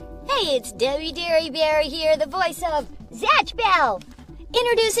Hey, it's Debbie Derry Bear here, the voice of Zatch Bell,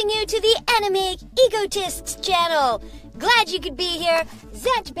 introducing you to the Anime Egotists channel. Glad you could be here.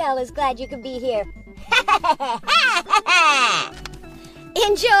 Zatch Bell is glad you could be here.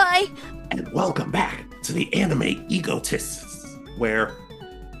 Enjoy! And welcome back to the Anime Egotists, where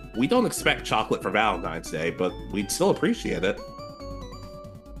we don't expect chocolate for Valentine's Day, but we'd still appreciate it.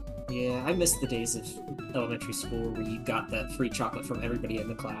 Yeah, I miss the days of elementary school where you got that free chocolate from everybody in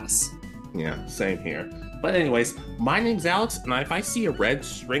the class. Yeah, same here. But anyways, my name's Alex, and if I see a red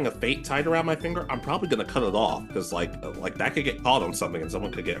string of fate tied around my finger, I'm probably gonna cut it off, because like that could get caught on something and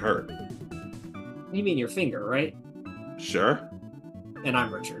someone could get hurt. You mean your finger, right? Sure. And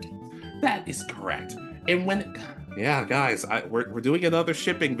I'm Richard. That is correct. And yeah, guys, we're doing another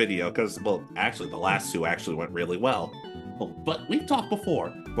shipping video, because, well, actually, the last two actually went really well. But we've talked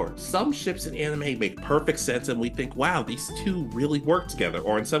before, for some ships in anime make perfect sense, and we think, wow, these two really work together.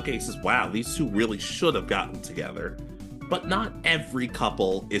 Or in some cases, wow, these two really should have gotten together. But not every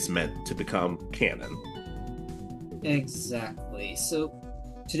couple is meant to become canon. Exactly. So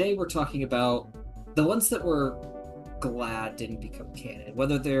today we're talking about the ones that we're glad didn't become canon,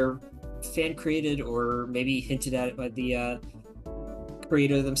 whether they're fan-created or maybe hinted at by the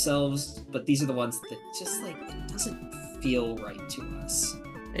creator themselves, but these are the ones that just, like, it doesn't feel right to us.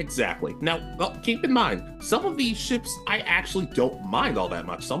 Exactly. Now, well, keep in mind, some of these ships I actually don't mind all that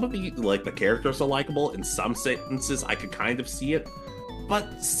much. Some of the characters are likable. In some sentences, I could kind of see it.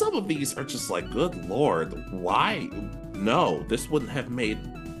 But some of these are just like, good lord, why? No, this wouldn't have made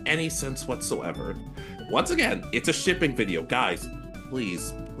any sense whatsoever. Once again, it's a shipping video. Guys,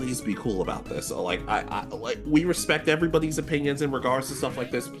 please be cool about this. Like, we respect everybody's opinions in regards to stuff like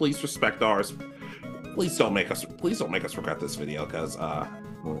this. Please respect ours. Please don't make us regret this video, because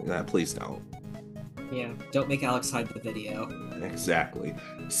please don't. Yeah, don't make Alex hide the video. Exactly.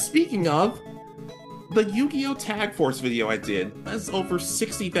 Speaking of, the Yu-Gi-Oh! Tag Force video I did has over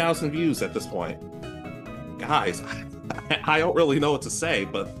 60,000 views at this point. Guys, I don't really know what to say,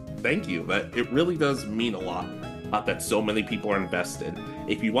 but thank you. That it really does mean a lot that so many people are invested.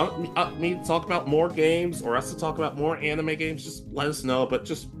 If you want me to talk about more games, or us to talk about more anime games, just let us know. But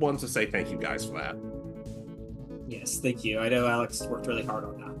just wanted to say thank you guys for that. Yes, thank you. I know Alex worked really hard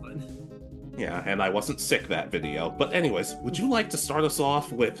on that one. Yeah, and I wasn't sick that video. But anyways, would you like to start us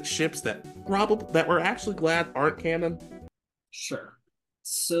off with ships that we're actually glad aren't canon? Sure.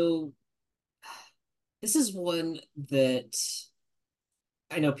 So this is one that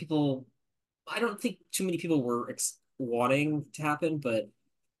I know people. I don't think too many people were wanting to happen, but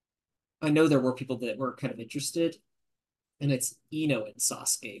I know there were people that were kind of interested, and it's Ino and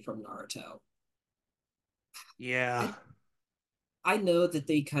Sasuke from Naruto. Yeah. I know that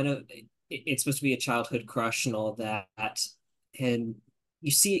they kind of it's supposed to be a childhood crush and all that, and you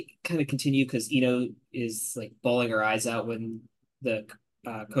see it kind of continue because Ino is like bawling her eyes out when the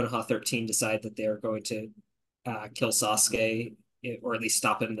Konoha 13 decide that they're going to kill Sasuke, or at least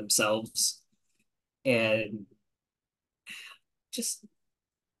stop him themselves, and just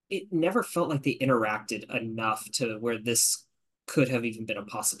it never felt like they interacted enough to where this could have even been a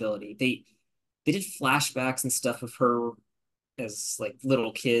possibility. They did flashbacks and stuff of her as like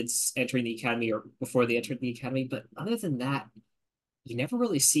little kids entering the academy or before they entered the academy, but other than that, you never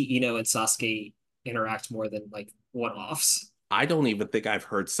really see Ino and Sasuke interact more than like one-offs. I don't even think I've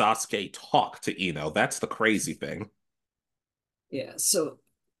heard Sasuke talk to Ino. That's the crazy thing. Yeah, so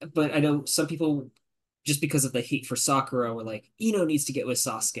but I know some people, just because of the hate for Sakura, were like, Ino needs to get with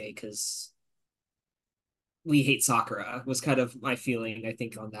Sasuke because we hate Sakura, was kind of my feeling, I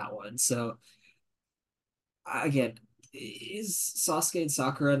think, on that one. So again, is Sasuke and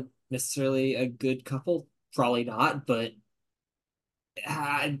Sakura necessarily a good couple? Probably not, but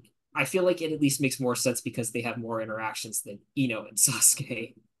I feel like it at least makes more sense because they have more interactions than Ino and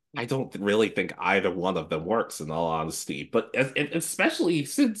Sasuke. I don't really think either one of them works, in all honesty. But especially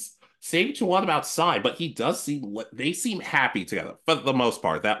since saying to one about Sai, but they seem happy together for the most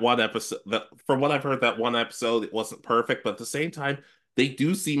part. That one episode, from what I've heard, that one episode, it wasn't perfect, but at the same time, they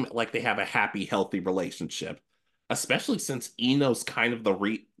do seem like they have a happy, healthy relationship. Especially since Ino's kind of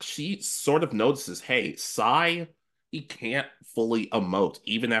she sort of notices, hey, Sai, he can't fully emote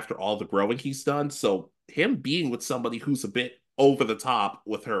even after all the growing he's done. So him being with somebody who's a bit over the top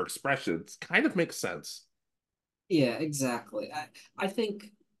with her expressions kind of makes sense. Yeah, exactly. I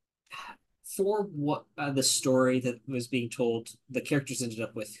think for what the story that was being told, the characters ended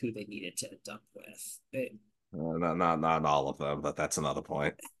up with who they needed to end up with. Not all of them, but that's another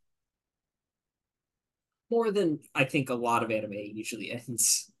point. More than I think a lot of anime usually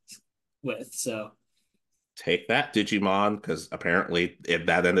ends with. So Take that, Digimon, because apparently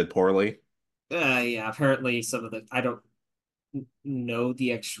that ended poorly. Yeah, apparently some of the I don't know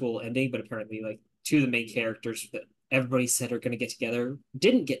the actual ending, but apparently like two of the main characters that everybody said are going to get together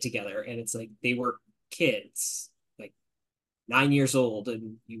didn't get together, and it's like they were kids, like 9 years old,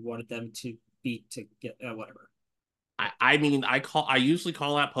 and you wanted them to be to get whatever. I mean, I usually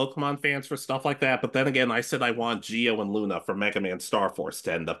call out Pokemon fans for stuff like that, but then again, I said I want Geo and Luna from Mega Man Star Force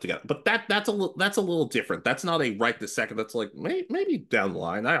to end up together. But that's a little different. That's not a right this second. That's like maybe down the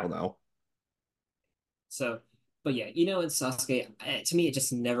line. I don't know. So, but yeah, and Sasuke, to me, it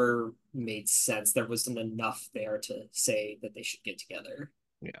just never made sense. There wasn't enough there to say that they should get together.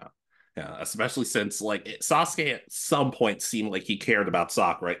 Yeah. Yeah, especially since Sasuke at some point seemed like he cared about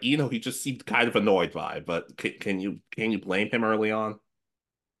Sakura. He just seemed kind of annoyed by it, but can you blame him early on?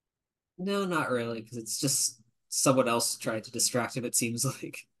 No, not really, because it's just someone else trying to distract him, it seems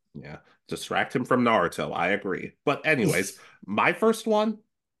like. Yeah. Distract him from Naruto. I agree. But anyways, my first one,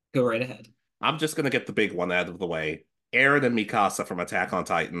 Go right ahead. I'm just gonna get the big one out of the way. Eren and Mikasa from Attack on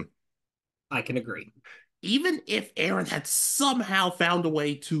Titan. I can agree. Even if Eren had somehow found a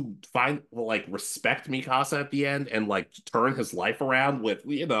way to respect Mikasa at the end and turn his life around with,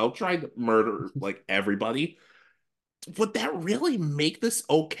 trying to murder everybody, would that really make this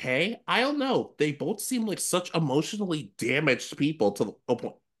okay? I don't know. They both seem like such emotionally damaged people to the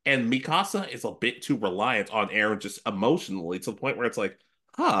point, and Mikasa is a bit too reliant on Eren just emotionally to the point where it's like,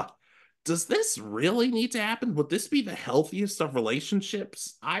 huh, does this really need to happen? Would this be the healthiest of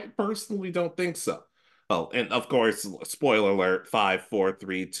relationships? I personally don't think so. Oh, and of course, spoiler alert, five, four,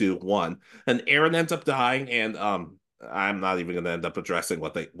 three, two, one. And Eren ends up dying, and I'm not even going to end up addressing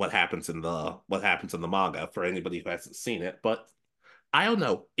what happens in the manga for anybody who hasn't seen it. But I don't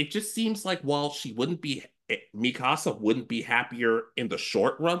know. It just seems like while Mikasa wouldn't be happier in the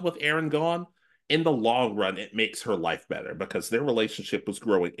short run with Eren gone, in the long run, it makes her life better because their relationship was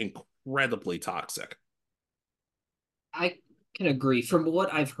growing incredibly toxic. I can agree. From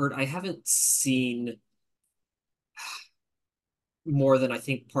what I've heard, I haven't seen more than I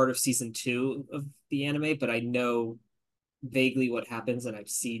think part of season two of the anime, but I know vaguely what happens, and I've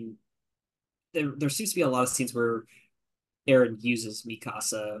seen there seems to be a lot of scenes where Eren uses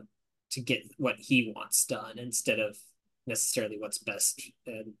Mikasa to get what he wants done instead of necessarily what's best.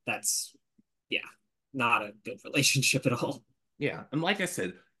 And that's, yeah, not a good relationship at all. Yeah, and like I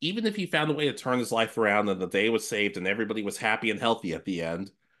said, even if he found a way to turn his life around and the day was saved and everybody was happy and healthy at the end,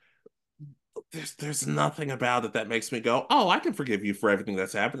 there's nothing about it that makes me go, "Oh, I can forgive you for everything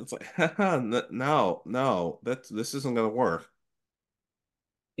that's happened." It's like, no, no, this isn't gonna work.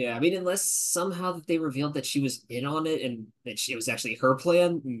 Yeah, I mean, unless somehow that they revealed that she was in on it and that it was actually her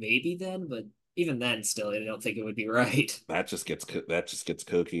plan, maybe then, but even then, still, I don't think it would be right. That just gets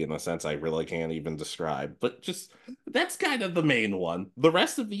kooky in a sense I really can't even describe. But just that's kind of the main one. The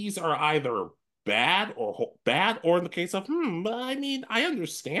rest of these are either bad, or in the case of I mean, I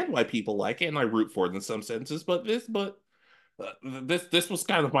understand why people like it and I root for it in some senses, this was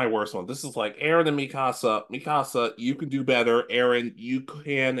kind of my worst one. This is like Eren and Mikasa. Mikasa, you can do better. Eren, you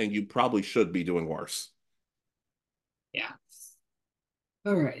can and you probably should be doing worse. Yeah.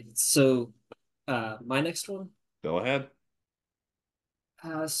 All right. So, my next one. Go ahead.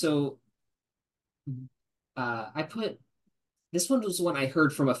 So, I put this one was one I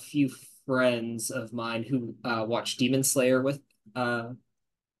heard from a few friends of mine who watched Demon Slayer with uh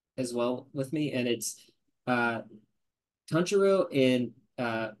as well with me, and it's uh Tanjiro and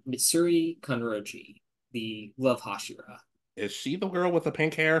Mitsuri Kanroji, the Love Hashira. Is she the girl with the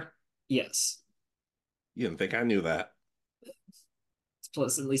pink hair? Yes. You didn't think I knew that. It's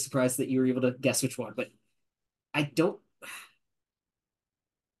pleasantly surprised that you were able to guess which one, but I don't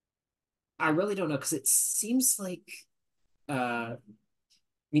I really don't know because it seems like uh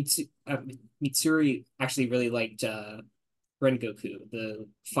Mitsuri actually really liked Rengoku, the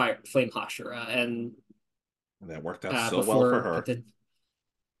fire flame Hashira, and And that worked out so well for before, but her. then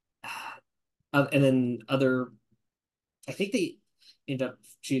and then other, I think they end up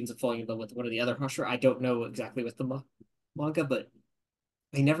she ends up falling in love with one of the other Hashira. I don't know exactly with the manga, but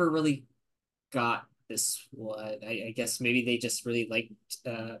I never really got this one. I guess maybe they just really liked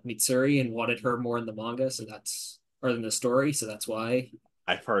Mitsuri and wanted her more in the manga, so that's or in the story, so that's why.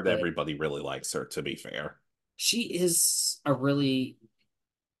 I've heard But everybody really likes her, to be fair. she is a really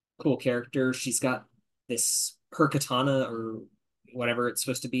cool character. She's got this her katana or whatever it's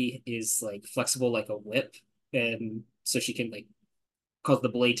supposed to be is like flexible like a whip, and so she can like cause the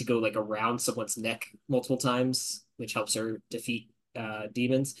blade to go like around someone's neck multiple times, which helps her defeat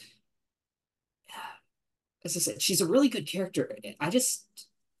demons. As I said, she's a really good character. I just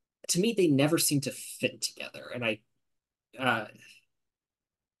to me they never seem to fit together, and I uh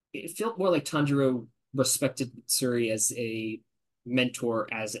it felt more like Tanjiro respected Suri as a mentor,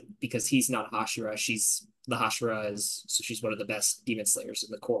 as because he's not Hashira, she's the Hashira is, so she's one of the best demon slayers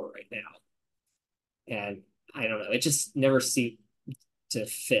in the core right now. And I don't know, it just never seemed to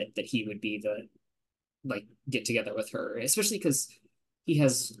fit that he would be the like get together with her, especially because he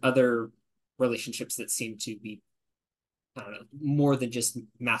has other relationships that seem to be, I don't know, more than just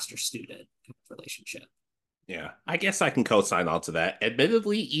master student relationship. Yeah, I guess I can co-sign on to that.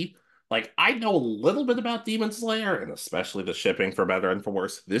 Admittedly, like I know a little bit about Demon Slayer, and especially the shipping for better and for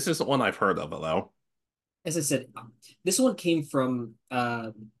worse. This isn't one I've heard of, though. As I said, this one came from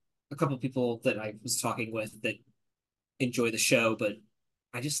a couple of people that I was talking with that enjoy the show, but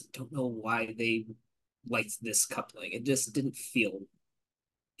I just don't know why they liked this coupling. It just didn't feel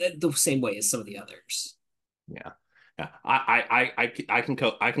the same way as some of the others. Yeah. Yeah, I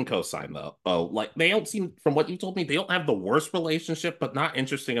can co-sign though. Oh, like they don't seem, from what you told me, they don't have the worst relationship, but not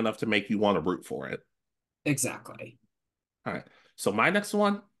interesting enough to make you want to root for it. Exactly. All right. So my next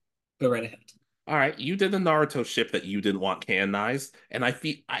one, Go right ahead. all right, you did a Naruto ship that you didn't want canonized, and I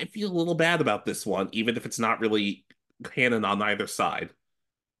feel a little bad about this one, even if it's not really canon on either side.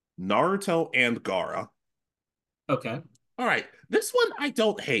 Naruto and Gaara. Okay. All right, this one I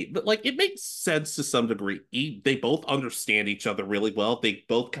don't hate, but like it makes sense to some degree. They both understand each other really well. They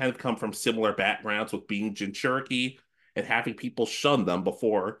both kind of come from similar backgrounds with being Jinchuriki and having people shun them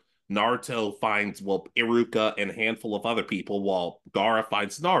before Naruto finds, well, Iruka and a handful of other people, while Gaara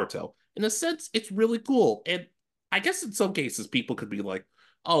finds Naruto. In a sense, it's really cool. And I guess in some cases, people could be like,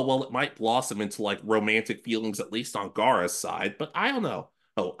 oh, well, it might blossom into like romantic feelings, at least on Gaara's side, but I don't know.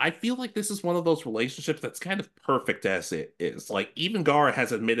 Oh, I feel like this is one of those relationships that's kind of perfect as it is. Like, even Gaara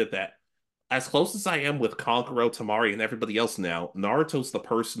has admitted that as close as I am with Kankuro, Tamari, and everybody else now, Naruto's the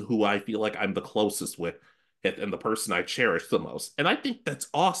person who I feel like I'm the closest with and the person I cherish the most. And I think that's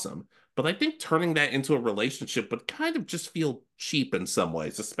awesome. But I think turning that into a relationship would kind of just feel cheap in some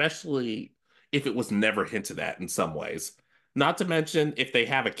ways, especially if it was never hinted at in some ways. Not to mention, if they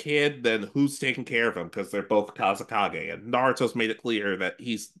have a kid, then who's taking care of him? Because they're both Kazakage, and Naruto's made it clear that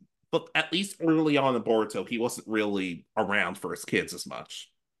but at least early on in Boruto, he wasn't really around for his kids as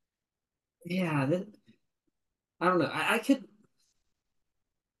much. Yeah, I don't know. I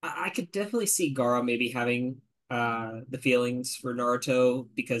could definitely see Gaara maybe having the feelings for Naruto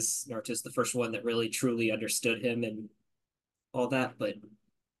because Naruto's the first one that really truly understood him and all that. But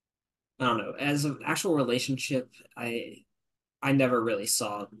I don't know. As an actual relationship, I never really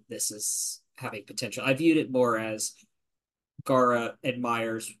saw this as having potential. I viewed it more as Gaara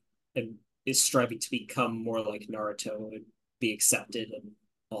admires and is striving to become more like Naruto and be accepted and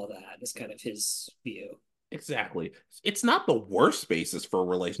all that is kind of his view. Exactly. It's not the worst basis for a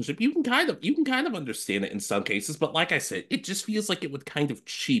relationship. You can kind of understand it in some cases, but like I said, it just feels like it would kind of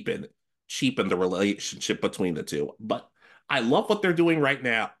cheapen the relationship between the two. But I love what they're doing right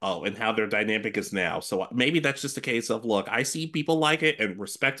now. Oh, and how their dynamic is now. So maybe that's just a case of, look, I see people like it and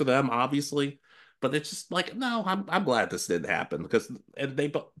respect to them, obviously, but it's just like, no, I'm glad this didn't happen because and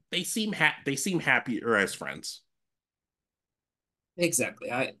they seem happier as friends. Exactly.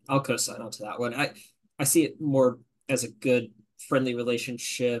 I'll co-sign onto that one. I see it more as a good friendly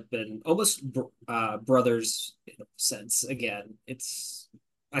relationship and almost brothers in a sense. Again, it's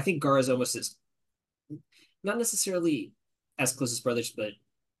I think Gaara is almost as not necessarily as close as brothers, but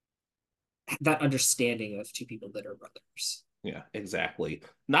that understanding of two people that are brothers. Yeah, exactly.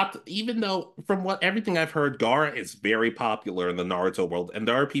 Not even though from what everything I've heard, Gaara is very popular in the Naruto world, and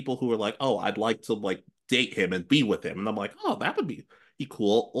there are people who are like, "Oh, I'd like to like date him and be with him," and I'm like, "Oh, that would be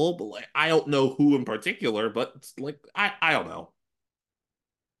cool." Oh, but like, I don't know who in particular, but it's like I don't know.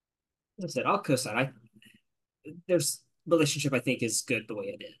 Like I said, I'll co-sign. There's relationship I think is good the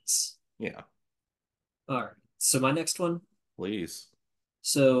way it is. Yeah, All right. So my next one. please.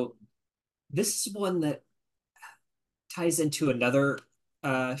 So this is one that ties into another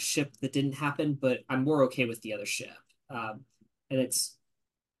ship that didn't happen, but I'm more okay with the other ship. And it's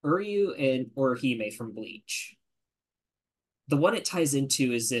Uryu and Orihime from Bleach. The one it ties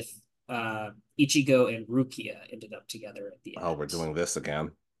into is if Ichigo and Rukia ended up together at the Oh, we're end. doing this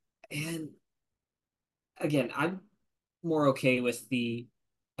again. And again, I'm more okay with the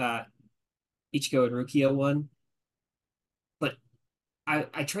uh, Ichigo and Rukia one, but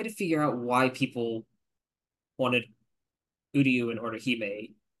I try to figure out why people wanted Uryu and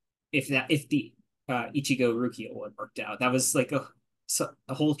Orihime if the Ichigo Rukia one worked out. That was like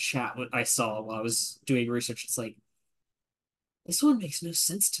a whole chat I saw while I was doing research. It's like this one makes no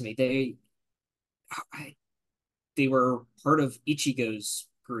sense to me. I, they were part of Ichigo's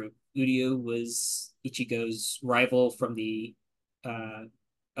group. Uryu was Ichigo's rival from the uh,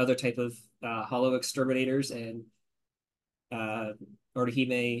 other type of hollow exterminators, and uh,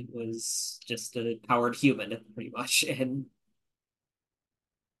 Orihime was just a powered human, pretty much. And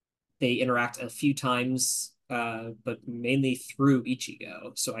they interact a few times, but mainly through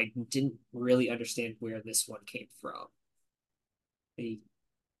Ichigo. So I didn't really understand where this one came from. They,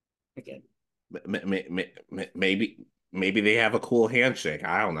 again, Maybe they have a cool handshake.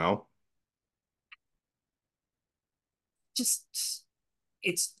 I don't know. just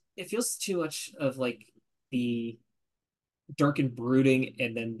it feels too much of like the dark and brooding,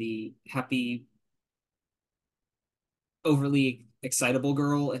 and then the happy, overly excitable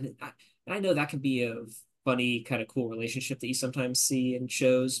girl. And I know that can be a funny, kind of cool relationship that you sometimes see in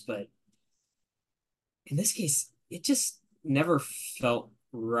shows, but in this case, it just never felt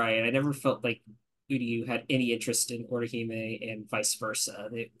right. I never felt like Uryu had any interest in Orihime and vice versa.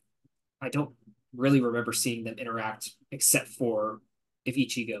 I don't really remember seeing them interact except for if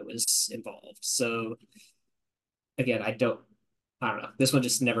Ichigo was involved. So again, I don't know. This one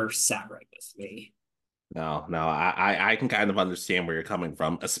just never sat right with me. No, I can kind of understand where you're coming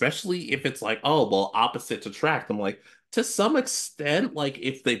from, especially if it's like, oh, well, opposites attract. I'm like, to some extent, like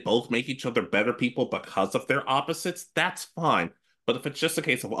if they both make each other better people because of their opposites, that's fine. But if it's just a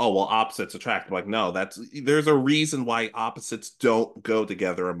case of, oh, well, opposites attract, I'm like, no, there's a reason why opposites don't go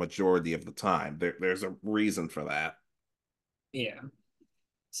together a majority of the time. There's a reason for that. Yeah.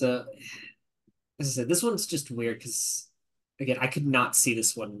 So as I said, this one's just weird because again, I could not see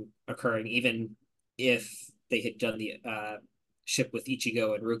this one occurring, even if they had done the ship with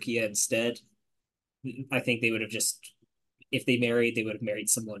Ichigo and Rukia instead. I think they would have just, if they married, they would have married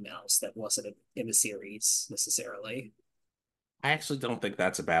someone else that wasn't in the series necessarily. I actually don't think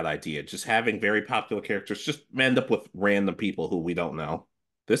that's a bad idea. Just having very popular characters just end up with random people who we don't know.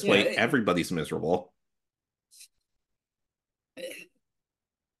 This Yeah, way, everybody's miserable.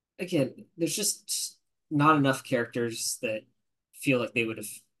 again, there's just not enough characters that feel like they would have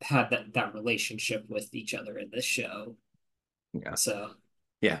had that relationship with each other in this show. Yeah. So,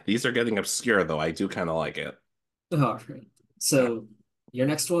 Yeah, these are getting obscure though. I do kind of like it. all right. Yeah. So, your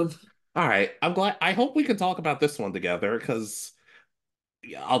next one? All right. I'm glad. I hope we can talk about this one together because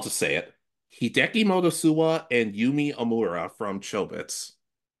yeah, I'll just say it. Hideki Motosuwa and Yumi Omura from Chobits.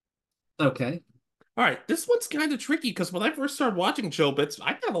 Okay. All right, this one's kind of tricky because when I first started watching Chobits,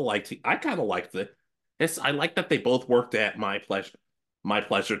 I kind of liked it. I like that they both worked at my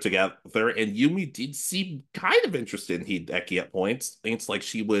pleasure together, and Yumi did seem kind of interested in Hideki at points. It's like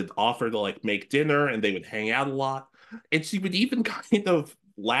she would offer to like make dinner and they would hang out a lot. And she would even kind of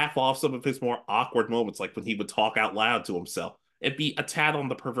laugh off some of his more awkward moments, like when he would talk out loud to himself and be a tad on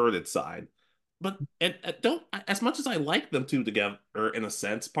the perverted side. But and don't as much as I like them two together in a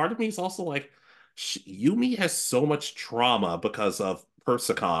sense, part of me is also like Yumi has so much trauma because of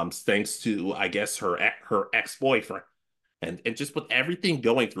persicoms, thanks to I guess her ex-boyfriend, and just with everything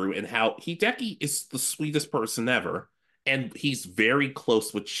going through and how Hideki is the sweetest person ever, and he's very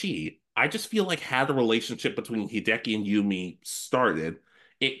close with Chi. I just feel like had the relationship between Hideki and Yumi started,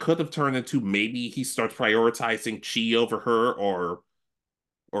 it could have turned into maybe he starts prioritizing Chi over her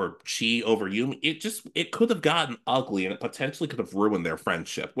or Chi over Yumi. It could have gotten ugly and it potentially could have ruined their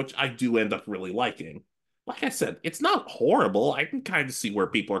friendship, which I do end up really liking. Like I said, it's not horrible. I can kind of see where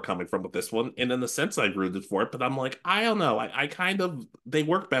people are coming from with this one, and in the sense I rooted for it, but I'm like, I don't know. I kind of they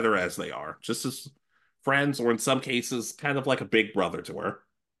work better as they are, just as friends, or in some cases, kind of like a big brother to her.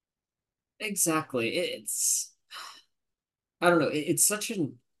 Exactly. I don't know. It's such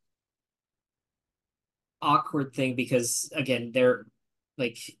an awkward thing because again, they're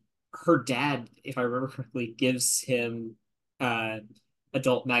like her dad, if I remember correctly, gives him uh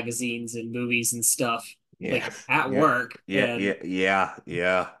adult magazines and movies and stuff Yeah, like at yeah, work,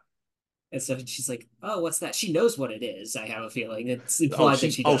 yeah. and stuff. And she's like, "Oh, what's that?" She knows what it is. I have a feeling it's Oh, implied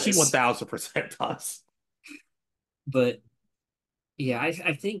that she she does. 1000% does. But yeah,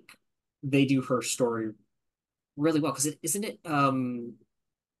 I think they do her story really well because isn't it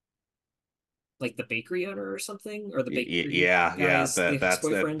like the bakery owner or something, or the bakery guy Yeah. is the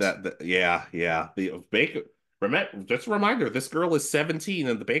ex-boyfriend? Yeah. The baker. Remember, just a reminder: this girl is 17,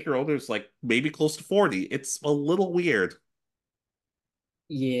 and the baker older is like maybe close to 40. It's a little weird.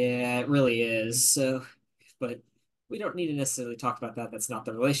 Yeah, it really is. So, but we don't need to necessarily talk about that. That's not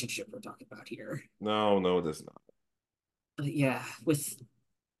the relationship we're talking about here. No, it is not. But yeah, with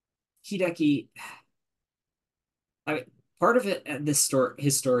Hideki, I mean, part of it,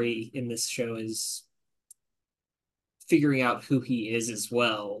 his story in this show is figuring out who he is as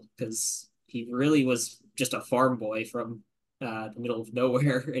well, because he really was just a farm boy from the middle of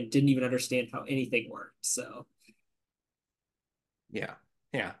nowhere and didn't even understand how anything worked. So Yeah.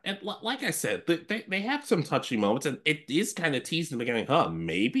 Yeah. And like I said, they have some touchy moments, and it is kind of teased in the beginning, huh?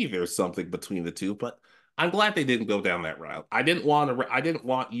 Maybe there's something between the two, but I'm glad they didn't go down that route. I didn't want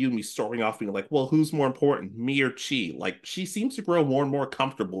Yumi starting off being like, well, who's more important, me or Chi? Like, she seems to grow more and more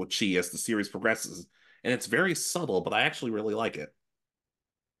comfortable with Chi as the series progresses, and it's very subtle, but I actually really like it.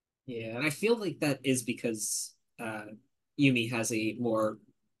 yeah, and I feel like that is because Yumi has a more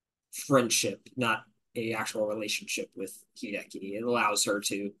friendship, not a actual relationship with Hideki. It allows her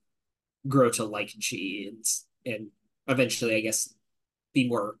to grow to like Chi and eventually, I guess, be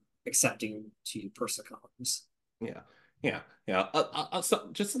more accepting to Persicons. Yeah. Yeah, yeah. So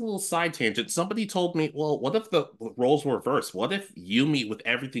just a little side tangent. Somebody told me, well, what if the roles were reversed? What if Yumi, with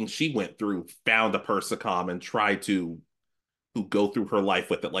everything she went through, found a Persicom and tried to go through her life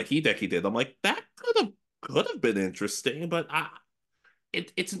with it like Hideki did? I'm like, that could have been interesting, but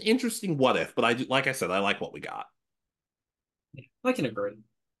it's an interesting what if. But like I said, I like what we got. Yeah, I can agree.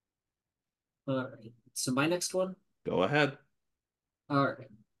 All right. So my next one. Go ahead. All right.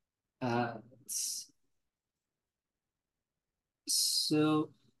 So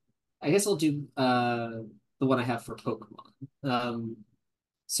I guess I'll do the one I have for Pokemon.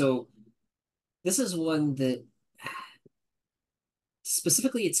 So this is one that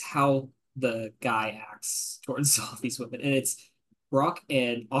specifically it's how the guy acts towards all these women, and it's Brock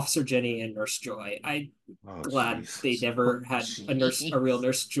and Officer Jenny and Nurse Joy. I'm Oh, glad they Jesus. Oh, never had a real jeez.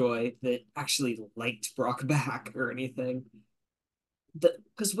 Nurse Joy that actually liked Brock back or anything.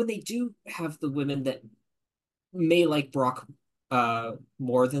 Because when they do have the women that may like Brock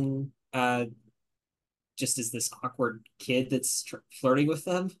more than just as this awkward kid that's flirting with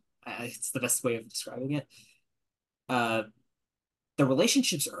them. It's the best way of describing it. Uh, the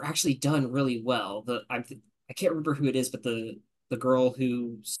relationships are actually done really well. I can't remember who it is, but the girl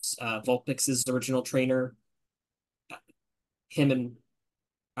who's Vulpix's original trainer, him and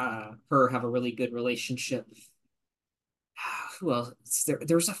her have a really good relationship. Who else?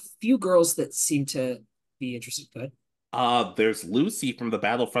 There's a few girls that seem to be interested. Good. There's Lucy from the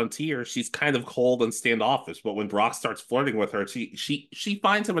Battle Frontier. She's kind of cold and standoffish, but when Brock starts flirting with her, she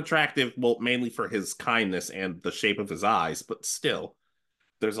finds him attractive, well, mainly for his kindness and the shape of his eyes, but still.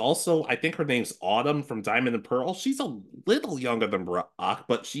 There's also, I think her name's Autumn from Diamond and Pearl. She's a little younger than Brock,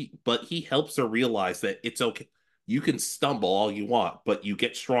 but he helps her realize that it's okay. You can stumble all you want, but you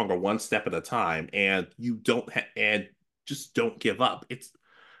get stronger one step at a time, and you don't and just don't give up.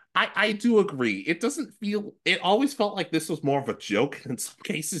 I do agree. It doesn't feel. It always felt like this was more of a joke. And in some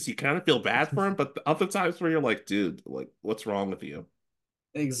cases, you kind of feel bad for him, but the other times where you're like, dude, like, what's wrong with you?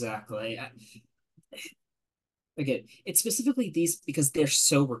 Exactly. Again, it's specifically these because they're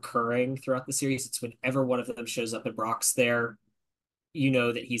so recurring throughout the series. It's whenever one of them shows up and Brock's there, you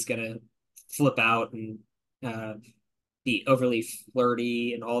know that he's gonna flip out and uh, be overly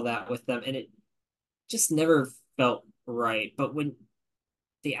flirty and all that with them, and it just never felt right. But when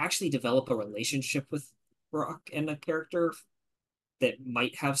they actually develop a relationship with Brock and a character that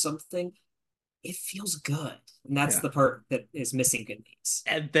might have something, it feels good, and that's Yeah. the part that is missing in these.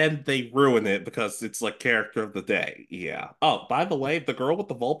 And then they ruin it because it's like character of the day. Yeah. Oh, by the way, the girl with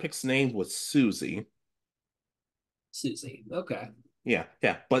the Vulpix name was Susie. Susie, okay, Yeah,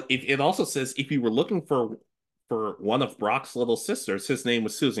 yeah. But it also says if you were looking for one of Brock's little sisters, his name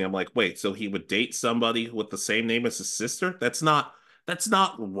was Susie. I'm like, wait, so he would date somebody with the same name as his sister? That's not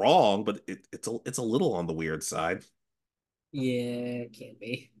wrong, but it's a little on the weird side. yeah, it can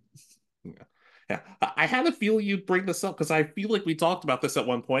be. Yeah. Yeah. I had a feel you'd bring this up because I feel like we talked about this at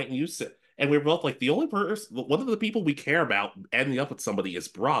one point and you said, and we were both like, the only person, one of the people we care about ending up with somebody is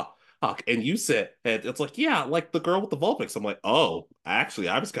Brock. And you said, and it's like, yeah, like the girl with the Vulpix. I'm like, oh, actually,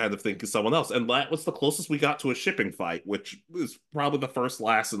 I was kind of thinking someone else. And that was the closest we got to a shipping fight, which is probably the first,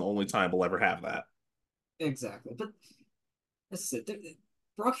 last, and only time we'll ever have that. Exactly, but that's it.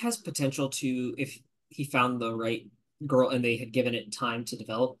 Brock has potential to, if he found the right girl and they had given it time to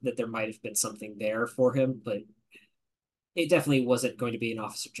develop, that there might have been something there for him, but it definitely wasn't going to be an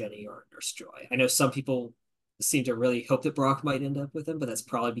Officer Jenny or a Nurse Joy. I know some people seem to really hope that Brock might end up with him, but that's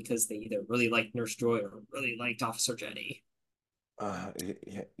probably because they either really liked Nurse Joy or really liked Officer Jenny.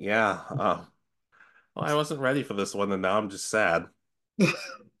 Yeah. Well, I wasn't ready for this one, and now I'm just sad.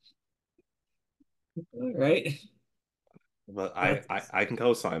 All right. But I That's I can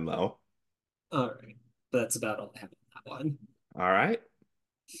co-sign though. all right. But that's about all I have on that one. All right.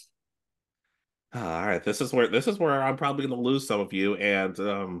 All right, this is where I'm probably going to lose some of you, and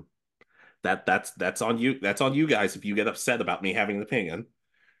that's on you. That's on you guys if you get upset about me having an opinion.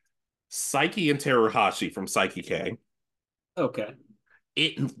 Psyche and Teruhashi from Psyche K. Okay.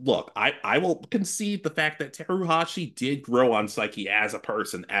 I will concede the fact that Teruhashi did grow on Psyche as a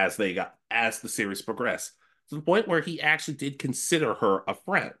person as the series progressed, to the point where he actually did consider her a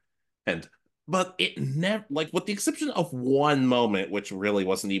friend. And but it never, like, with the exception of one moment, which really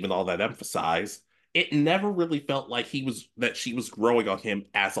wasn't even all that emphasized, it never really felt like she was growing on him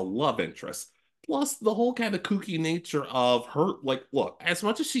as a love interest. Plus, the whole kind of kooky nature of her, like, look, as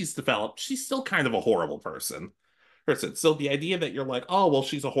much as she's developed, she's still kind of a horrible person. So the idea that you're like, oh, well,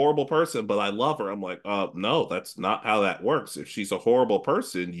 she's a horrible person, but I love her. I'm like, no, that's not how that works. If she's a horrible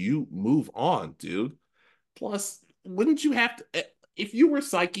person, you move on, dude. Plus, wouldn't you have to, if you were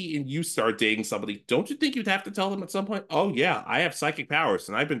Psyche and you start dating somebody, don't you think you'd have to tell them at some point, oh, yeah, I have psychic powers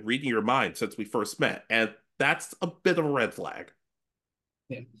and I've been reading your mind since we first met. And that's a bit of a red flag.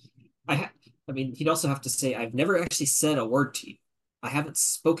 Yeah. I ha I mean, he'd also have to say, I've never actually said a word to you. I haven't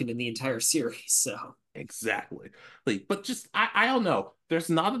spoken in the entire series, so Exactly. Like, but just I don't know. There's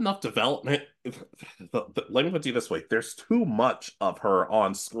not enough development. Let me put it this way: there's too much of her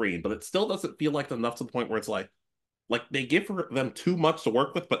on screen, but it still doesn't feel like enough to the point where it's like they give them too much to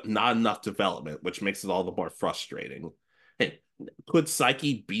work with, but not enough development, which makes it all the more frustrating. And could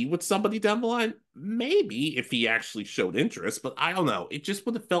Psyche be with somebody down the line? Maybe if he actually showed interest, but I don't know. It just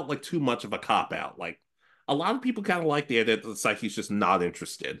would have felt like too much of a cop out. Like a lot of people kind of like the idea that Psyche's just not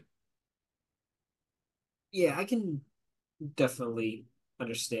interested. yeah, I can definitely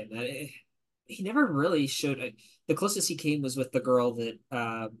understand that. He never really showed the closest he came was with the girl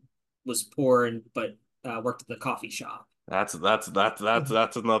that was poor and but worked at the coffee shop. That's another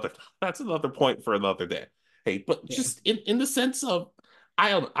point for another day. Hey, but Yeah. just in the sense of I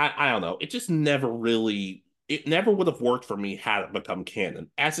don't know. It never would have worked for me had it become canon.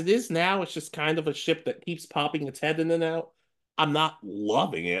 As it is now, it's just kind of a ship that keeps popping its head in and out. I'm not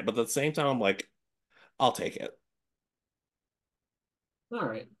loving it, but at the same time, I'm like, I'll take it. All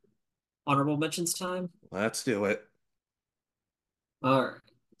right. Honorable mentions time. Let's do it. All right.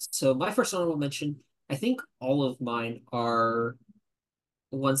 So my first honorable mention, I think all of mine are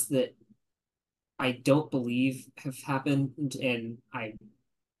ones that I don't believe have happened, and I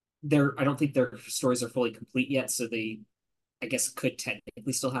don't think their stories are fully complete yet, so they I guess could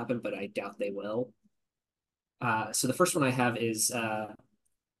technically still happen, but I doubt they will. So the first one I have is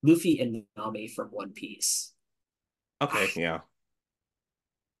Luffy and Nami from One Piece. Okay, yeah.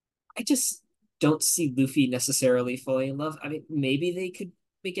 I just don't see Luffy necessarily falling in love. I mean, maybe they could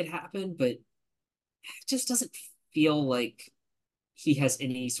make it happen, but it just doesn't feel like he has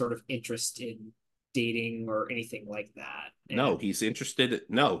any sort of interest in dating or anything like that. No, And he's interested.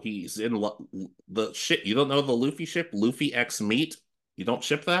 No, he's in the shit. You don't know the Luffy ship, Luffy X Meat. You don't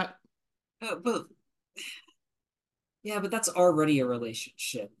ship that? but yeah, but that's already a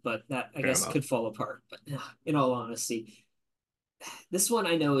relationship, but that I Fair guess enough. could fall apart. But in all honesty, this one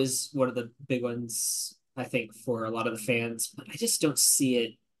I know is one of the big ones, I think, for a lot of the fans, but I just don't see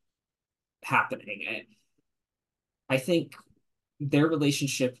it happening. I think their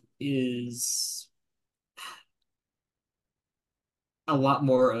relationship is a lot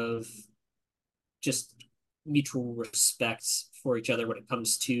more of just mutual respect for each other when it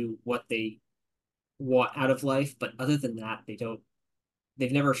comes to what they want out of life. But other than that,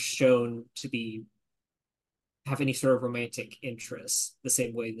 they've never shown to be have any sort of romantic interest the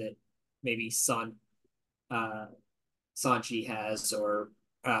same way that maybe uh, Sanji has, or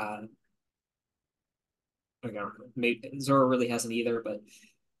I don't know, maybe Zoro really hasn't either. But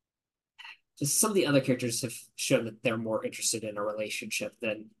just some of the other characters have shown that they're more interested in a relationship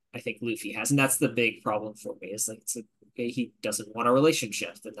than I think Luffy has, and that's the big problem for me. Is like it's like, okay, he doesn't want a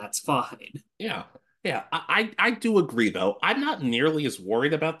relationship, then that's fine. Yeah. Yeah, I do agree though. I'm not nearly as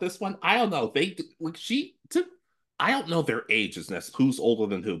worried about this one. I don't know. I don't know their ages, who's older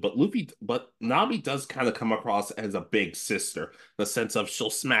than who, but Nami does kind of come across as a big sister, in the sense of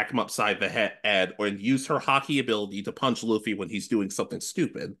she'll smack him upside the head or use her hockey ability to punch Luffy when he's doing something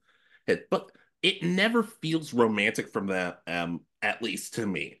stupid. But it never feels romantic from them, at least to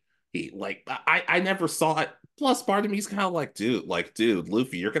me. I never saw it. Plus, part of me is kind of dude,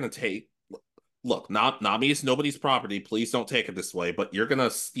 Luffy, you're gonna take look, Nami is nobody's property. Please don't take it this way. But you're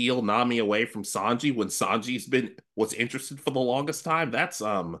gonna steal Nami away from Sanji when Sanji's been was interested for the longest time. That's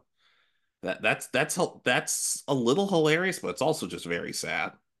a little hilarious, but it's also just very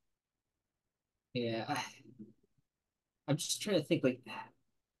sad. Yeah, I'm just trying to think. Like,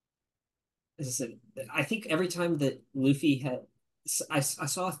 as I said, I think every time that Luffy had, I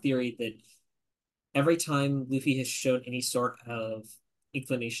saw a theory that every time Luffy has shown any sort of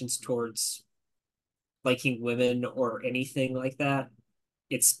inclinations towards liking women or anything like that,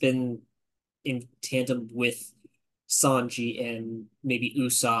 it's been in tandem with Sanji and maybe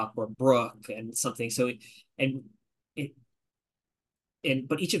Usopp or Brook and something. And it and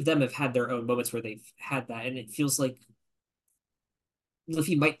but each of them have had their own moments where they've had that, and it feels like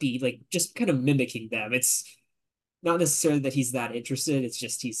Luffy might be like just kind of mimicking them. It's not necessarily that he's that interested. It's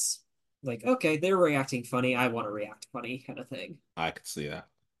just he's like, okay, they're reacting funny. I want to react funny, kind of thing. I could see that.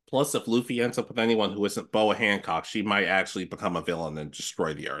 Plus, if Luffy ends up with anyone who isn't Boa Hancock, she might actually become a villain and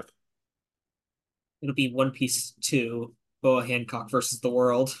destroy the Earth. It'll be One Piece 2, Boa Hancock versus the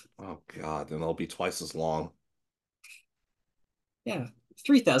world. Oh God, and it'll be twice as long. Yeah,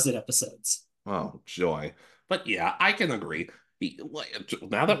 3,000 episodes. Oh joy. But yeah, I can agree.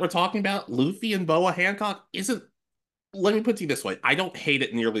 Now that we're talking about Luffy and Boa Hancock, isn't let me put it to you this way. I don't hate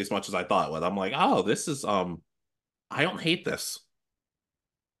it nearly as much as I thought it would. I'm like, oh, this is I don't hate this.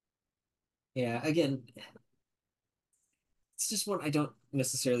 Yeah, again, it's just one I don't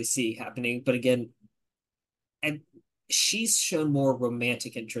necessarily see happening. But again, and she's shown more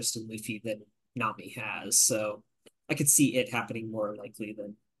romantic interest in Luffy than Nami has, so I could see it happening more likely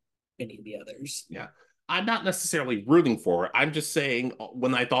than any of the others. Yeah. I'm not necessarily rooting for it. I'm just saying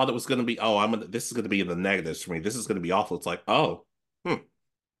when I thought it was going to be, oh, this is going to be in the negatives for me. This is going to be awful. It's like, oh, hmm,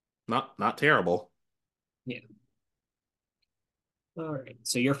 not terrible. Yeah. All right.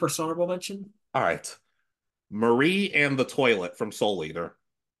 So your first honorable mention? All right. Marie and the toilet from Soul Eater.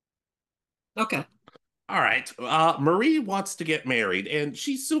 Okay. All right. Marie wants to get married, and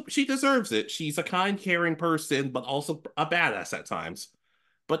she deserves it. She's a kind, caring person, but also a badass at times.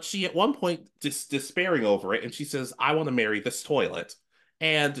 But she at one point despairing over it, and she says, "I want to marry this toilet."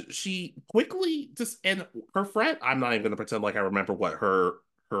 And she quickly just and her friend, I'm not even going to pretend like I remember what her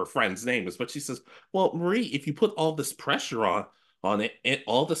friend's name is, but she says, "Well, Marie, if you put all this pressure on it and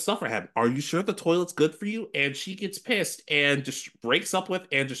all the stuff I have, are you sure the toilet's good for you?" And she gets pissed and just breaks up with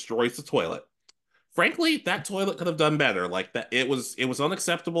and destroys the toilet. Frankly, that toilet could have done better. Like that, it was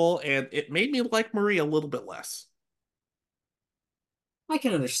unacceptable, and it made me like Marie a little bit less. I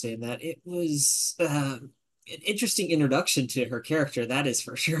can understand that. It was an interesting introduction to her character, that is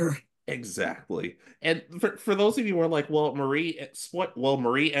for sure. Exactly. And for those of you who are like, well, Marie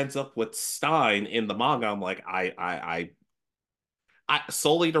ends up with Stein in the manga. I'm like,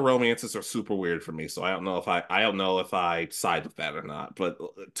 solely the romances are super weird for me. So I don't know if I side with that or not. But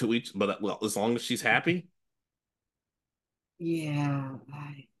well, as long as she's happy, Yeah,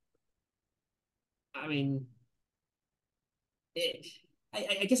 I mean, it,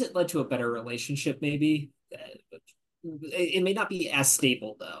 I guess it led to a better relationship, maybe. It may not be as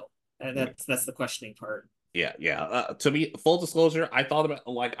stable though. That's the questioning part. yeah. To me, full disclosure, I thought about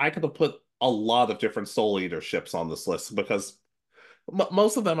like I could have put a lot of different Soul Eater ships on this list because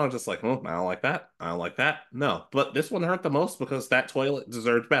most of them I'm just like, oh, I don't like that. I don't like that. No, but this one hurt the most because that toilet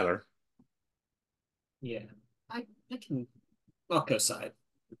deserved better. Yeah, I can I'll go side.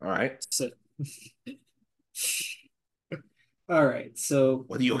 All right. So, all right. So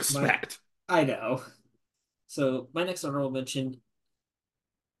What do you my expect? I know. So my next honorable mention,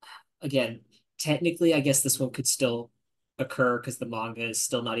 again, technically, I guess this one could still occur because the manga is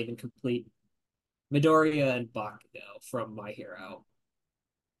still not even complete. Midoriya and Bakugo from My Hero.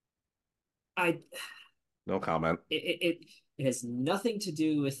 I No comment. it has nothing to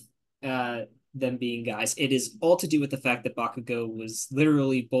do with uh them being guys. It is all to do with the fact that Bakugo was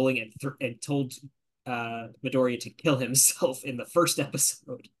literally bullying and told Midoriya to kill himself in the first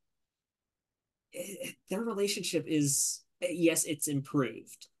episode. Their relationship is, yes, it's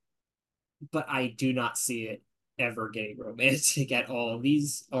improved, but I do not see it ever getting romantic at all.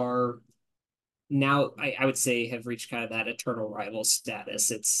 These are now, I would say, have reached kind of that eternal rival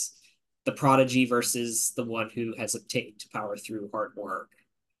status. It's the prodigy versus the one who has obtained power through hard work.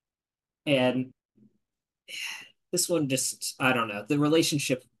 And this one just, I don't know, the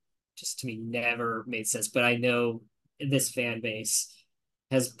relationship just to me never made sense. But I know this fan base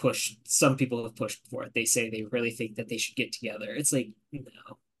has pushed, some people have pushed for it. They say they really think that they should get together. It's like,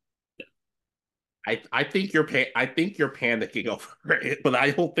 no. I think you're panicking over it, but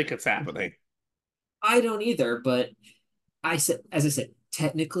I don't think it's happening. I don't either, but as I said,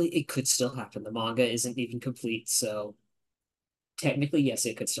 technically it could still happen. The manga isn't even complete, so technically, yes,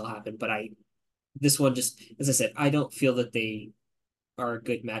 it could still happen. But this one just, as I said, I don't feel that they are a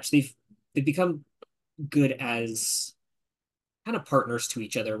good match. They've become good as kind of partners to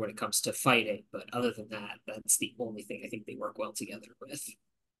each other when it comes to fighting, but other than that, that's the only thing I think they work well together with.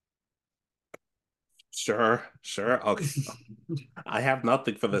 Sure, sure. Okay. I have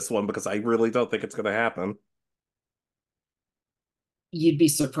nothing for this one because I really don't think it's going to happen. You'd be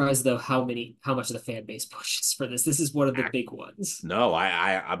surprised though how much of the fan base pushes for this. This is one of the Ac- big ones. No,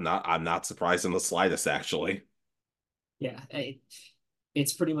 I'm not surprised in the slightest, actually. Yeah,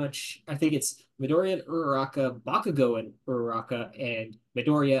 it's pretty much. I think it's Midoriya and Uraraka, Bakugo and Uraraka, and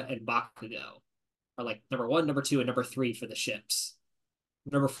Midoriya and Bakugo are like number one, number two, and number three for the ships.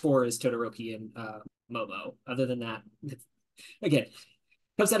 Number four is Todoroki and Momo. Other than that, again,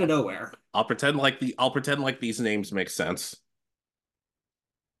 comes out of nowhere. I'll pretend like these names make sense.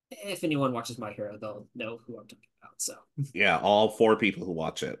 If anyone watches My Hero, they'll know who I'm talking about. So, Yeah, all four people who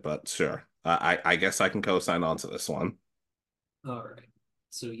watch it, but sure. I guess I can co-sign on to this one. all right.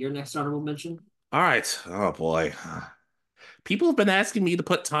 So your next honorable mention. All right. Oh boy. People have been asking me to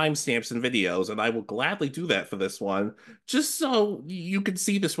put timestamps in videos, and I will gladly do that for this one, just so you can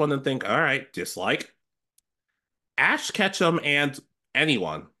see this one and think, all right, dislike Ash Ketchum and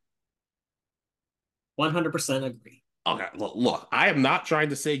anyone. 100% agree. Okay, look, I am not trying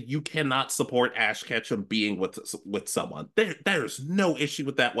to say you cannot support Ash Ketchum being with someone. There's no issue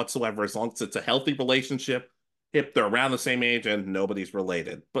with that whatsoever, as long as it's a healthy relationship, if they're around the same age and nobody's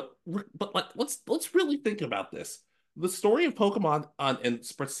related. But like, let's really think about this. The story of Pokemon and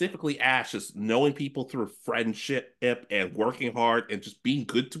specifically Ash is knowing people through friendship and working hard and just being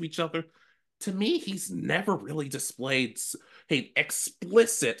good to each other. To me, he's never really displayed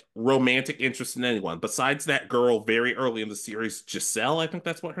explicit romantic interest in anyone besides that girl very early in the series, Giselle. I think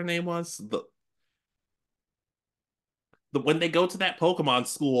that's what her name was. The when they go to that Pokemon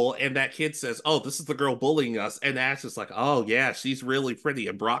school and that kid says, "Oh, this is the girl bullying us," and Ash is like, "Oh yeah, she's really pretty,"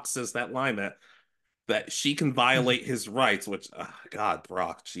 and Brock says that line that she can violate his rights, which God,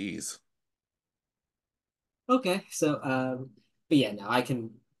 Brock, jeez. Okay, so but yeah, no, I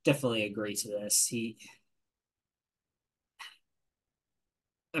can definitely agree to this.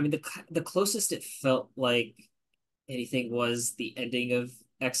 I mean, the closest it felt like anything was the ending of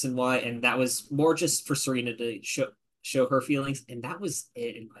X and Y, and that was more just for Serena to show her feelings, and that was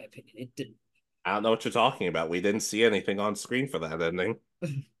it, in my opinion. It didn't. I don't know what you're talking about. We didn't see anything on screen for that ending.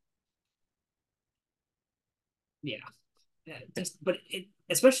 Yeah, but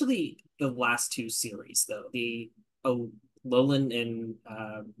especially the last two series though, the Alolan and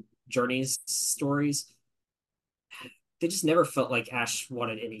Journey's stories, they just never felt like Ash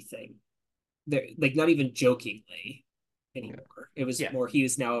wanted anything. They're like not even jokingly Yeah. anymore. It was Yeah. more he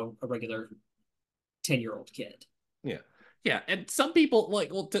is now a regular 10-year-old kid. Yeah. Yeah, and some people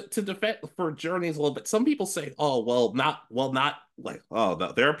like well to defend for journeys a little bit. Some people say, "Oh, not like oh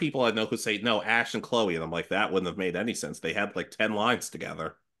no." There are people I know who say, "No, Ash and Chloe," and I'm like, that wouldn't have made any sense. They had like 10 lines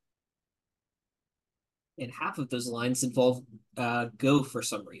together. And half of those lines involve Go for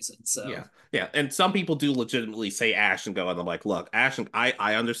some reason. So Yeah, yeah, and some people do legitimately say Ash and Go, and I'm like, look, Ash and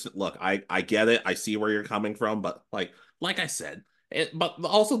I understand. Look, I get it. I see where you're coming from, but like I said, but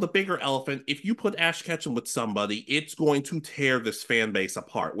also the bigger elephant. If you put Ash Ketchum with somebody, it's going to tear this fan base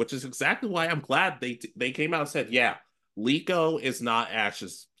apart. Which is exactly why I'm glad they came out and said, yeah, Liko is not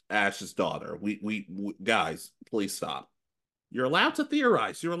Ash's daughter. We guys, please stop. You're allowed to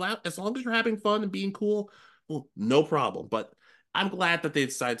theorize. You're allowed as long as you're having fun and being cool. Well, no problem. But I'm glad that they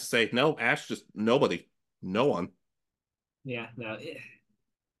decided to say no. Ash just nobody, no one. yeah, no,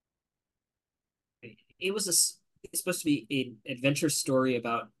 it was it's supposed to be an adventure story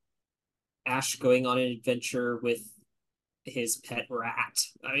about Ash going on an adventure with his pet rat.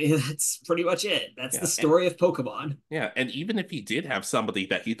 I mean, that's pretty much it. That's the Yeah, story of Pokemon. yeah. And even if he did have somebody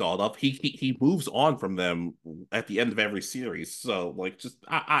that he thought of, he moves on from them at the end of every series. So like, just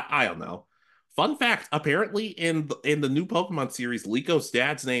I don't know. Fun fact: apparently, in the new Pokemon series, Liko's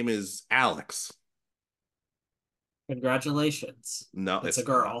dad's name is Alex. Congratulations. No, It's a it's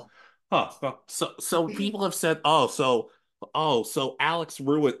not. girl. So people have said, so Alex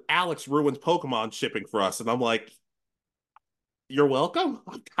ruined Pokemon shipping for us, and I'm like, you're welcome.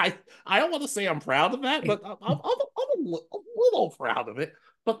 I don't want to say I'm proud of that, but I'm a little proud of it.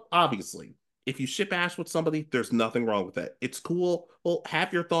 But obviously, if you ship Ash with somebody, there's nothing wrong with that. It's cool. Well,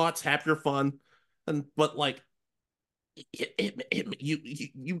 have your thoughts, have your fun, and but like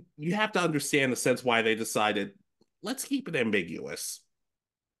you have to understand the sense why they decided let's keep it ambiguous.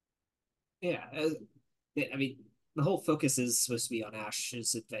 Yeah, I mean, the whole focus is supposed to be on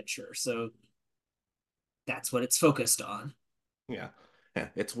Ash's adventure, so that's what it's focused on. Yeah. Yeah,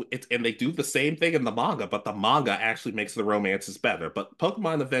 it's and they do the same thing in the manga, but the manga actually makes the romances better. But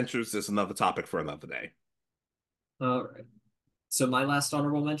Pokemon Adventures is another topic for another day. All right. So my last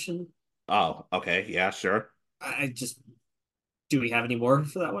honorable mention, Oh, okay, yeah, sure. I just do we have any more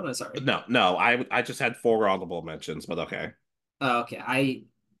for that one? I'm sorry. No, no, I just had four honorable mentions, but okay. Oh, okay. I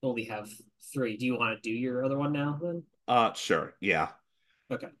only have three. Do you want to do your other one now then? Sure, yeah.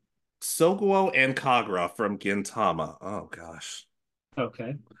 Okay. Soguo and Kagura from Gintama. Oh gosh.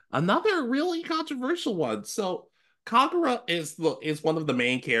 Okay. Another really controversial one. So Kagura is one of the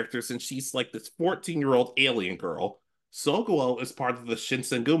main characters, and she's like this 14-year-old alien girl. Soguo is part of the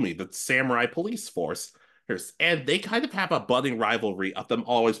Shinsengumi, the samurai police force. And they kind of have a budding rivalry of them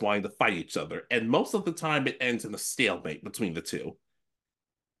always wanting to fight each other. And most of the time, it ends in a stalemate between the two.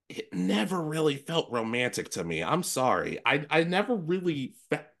 It never really felt romantic to me. I'm sorry. I never really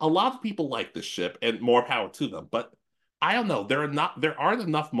a lot of people like this ship and more power to them, but I don't know. There aren't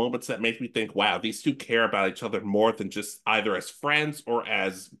enough moments that make me think, wow, these two care about each other more than just either as friends or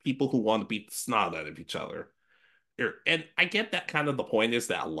as people who want to beat the snot out of each other. And I get that kind of the point is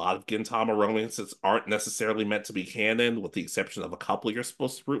that a lot of Gintama romances aren't necessarily meant to be canon, with the exception of a couple you're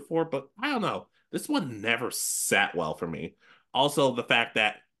supposed to root for, but I don't know. This one never sat well for me. Also, the fact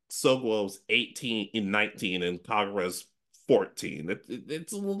that Soguo's 18 and 19 and Kagura's 14.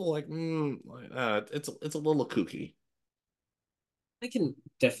 It's a little like, it's a little kooky. I can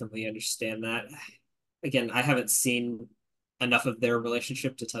definitely understand that. Again, I haven't seen enough of their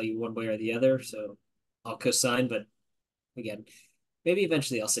relationship to tell you one way or the other, so I'll co-sign. But again, maybe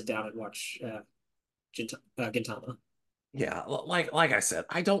eventually I'll sit down and watch Gintama. Yeah, like I said,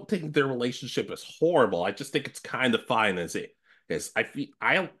 I don't think their relationship is horrible. I just think it's kind of fine as it is.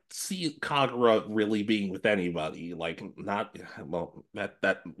 I don't see Kagura really being with anybody. Like not well,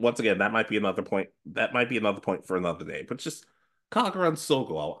 that once again, that might be another point. That might be another point for another day. But just Kagura and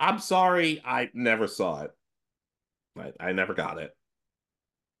Sogolo. I'm sorry, I never saw it. I never got it.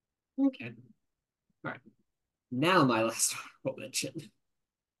 Okay. All right. Now my last honorable mention.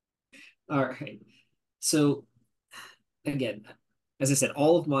 All right. So again, as I said,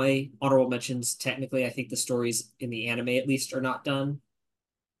 all of my honorable mentions, technically, I think the stories in the anime at least are not done.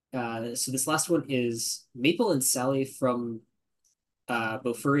 So this last one is Maple and Sally from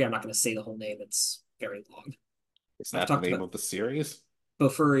Bofuri. I'm not going to say the whole name; it's very long. Is I've that the talked name about of the series?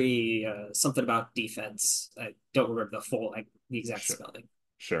 Bofuri, something about defense. I don't remember the exact Sure, spelling,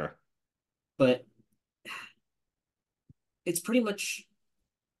 sure. but it's pretty much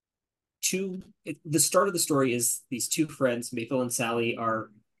the start of the story is these two friends, Maple and Sally, are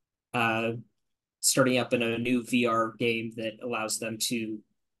uh, starting up in a new VR game that allows them to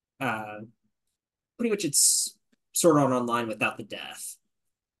uh, pretty much it's sort of online without the death.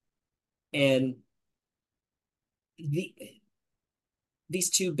 And the these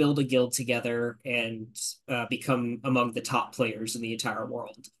two build a guild together and become among the top players in the entire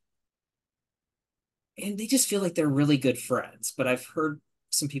world. And they just feel like they're really good friends. But I've heard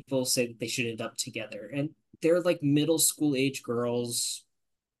some people say that they should end up together. And they're like middle school age girls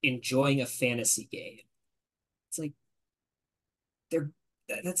enjoying a fantasy game. It's like they're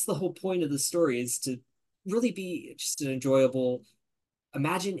that's the whole point of the story is to really be just an enjoyable.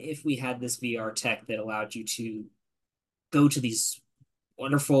 Imagine if we had this VR tech that allowed you to go to these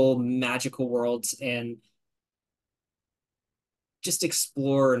wonderful magical worlds and just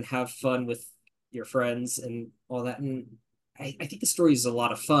explore and have fun with your friends and all that. And I think the story is a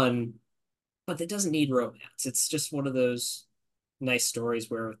lot of fun, but it doesn't need romance. It's just one of those nice stories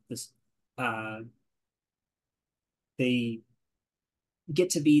where this uh, they get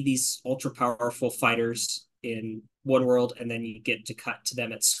to be these ultra powerful fighters in one world, and then you get to cut to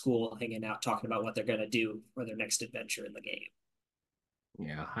them at school hanging out talking about what they're going to do for their next adventure in the game.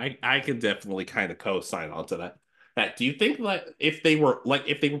 Yeah, I can definitely kind of co-sign onto that. Do you think that if they were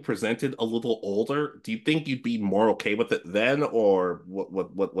presented a little older, do you think you'd be more okay with it then, or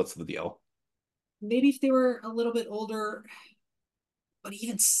what's the deal? Maybe if they were a little bit older, but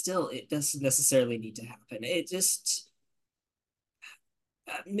even still, it doesn't necessarily need to happen. It just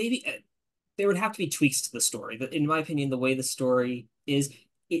maybe there would have to be tweaks to the story. In my opinion, the way the story is,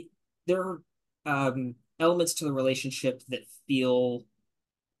 it there are elements to the relationship that feel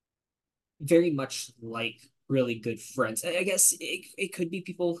very much like really good friends. I guess it could be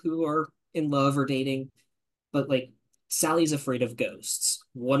people who are in love or dating, but like Sally's afraid of ghosts.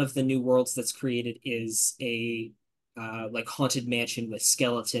 One of the new worlds that's created is a like haunted mansion with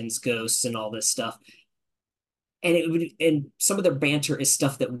skeletons, ghosts, and all this stuff. And some of their banter is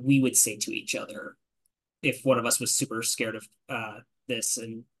stuff that we would say to each other if one of us was super scared of this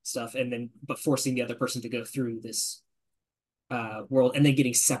and stuff, and then but forcing the other person to go through this world and then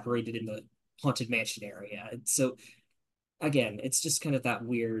getting separated in the haunted mansion area. And so again, it's just kind of that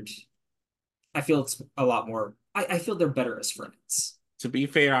weird. I feel it's a lot more. I feel they're better as friends. To be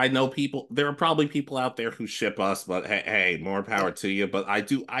fair, I know there are probably people out there who ship us, but hey, more power to you. But I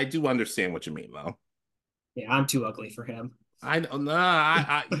do understand what you mean, though. Yeah, I'm too ugly for him. I no,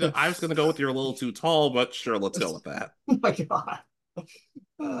 I was gonna go with you're a little too tall, but sure, let's go with that. Oh my god.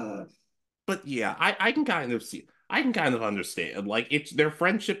 Uh, But yeah, I can kind of see, I can kind of understand. Like it's their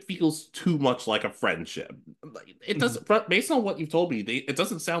friendship feels too much like a friendship. it Mhm. doesn't. But based on what you've told me, it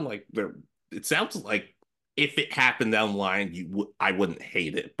doesn't sound like they're. It sounds like if it happened down the line, I wouldn't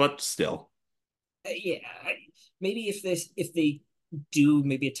hate it, but still, Yeah, maybe if they do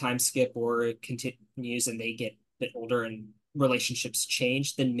maybe a time skip or it continues and they get a bit older and relationships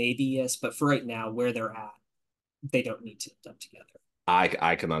change, then maybe yes. But for right now, where they're at, they don't need to end up together.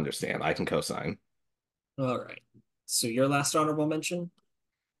 I can understand. I can co-sign. All right. So your last honorable mention?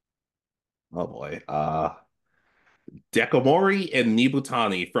 Oh boy. Dekomori and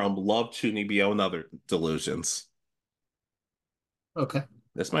Nibutani from Love Chunibyo and Other Delusions. Okay.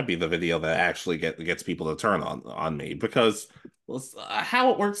 This might be the video that actually gets people to turn on me because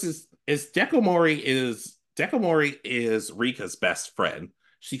how it works is Dekomori is Rika's best friend.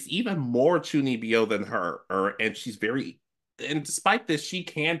 She's even more Chunibyo than her, and she's very and despite this, she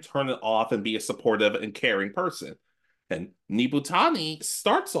can turn it off and be a supportive and caring person. And Nibutani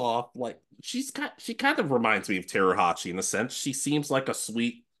starts off like she kind of reminds me of Teruhachi in a sense. She seems like a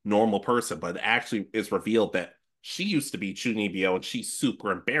sweet, normal person, but it actually is revealed that she used to be Chunibyo and she's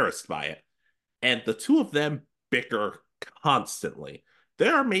super embarrassed by it. And the two of them bicker constantly.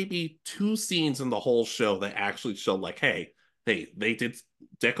 There are maybe two scenes in the whole show that actually show, like, hey, they did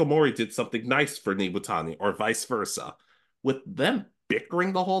Dekomori did something nice for Nibutani, or vice versa. With them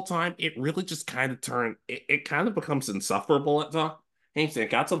bickering the whole time, it really just kind of it kind of becomes insufferable at times. It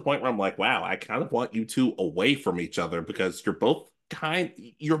got to the point where I'm like, wow, I kind of want you two away from each other because you're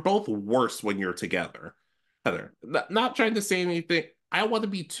both worse when you're together. Heather, not trying to say anything. I don't want to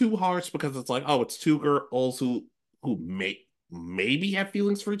be too harsh because it's like, oh, it's two girls who maybe have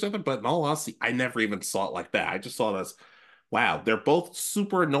feelings for each other, but in all honesty, I never even saw it like that. I just saw it as, wow, they're both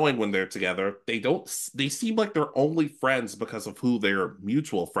super annoying when they're together. They seem like they're only friends because of who their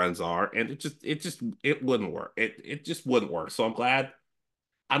mutual friends are, and it wouldn't work. It just wouldn't work. So I'm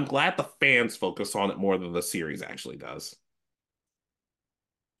glad the fans focus on it more than the series actually does.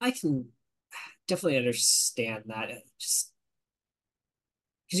 I can definitely understand that. Just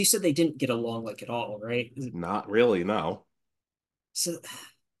because you said they didn't get along like at all, right? Not really, no. So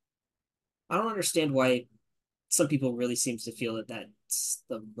I don't understand why some people really seems to feel that that's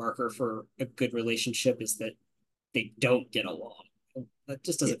the marker for a good relationship is that they don't get along. That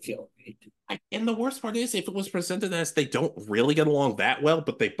just Yeah. doesn't feel right. And the worst part is, if it was presented as they don't really get along that well,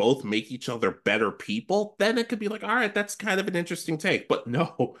 but they both make each other better people, then it could be like, all right, that's kind of an interesting take. But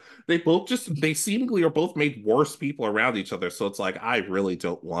no, they seemingly are both made worse people around each other. So it's like, I really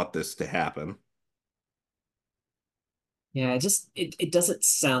don't want this to happen. Yeah, it doesn't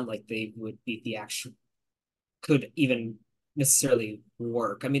sound like they would be the actual could even necessarily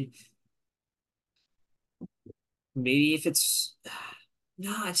work. I mean, maybe if it's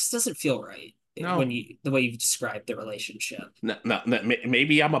no, it just doesn't feel right when No, you the way you've described the relationship. no,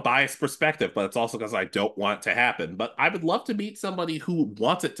 maybe I'm a biased perspective, but it's also because I don't want it to happen. But I would love to meet somebody who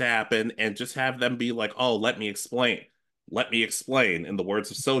wants it to happen and just have them be like, "Oh, let me explain," in the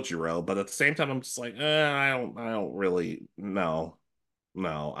words of Sojiro. But at the same time, I'm just like, I don't really, no,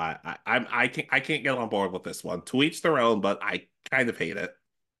 no, I can't get on board with this one. To each their own, but I kind of hate it.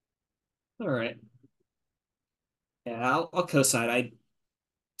 All right. Yeah, I'll co-sign. I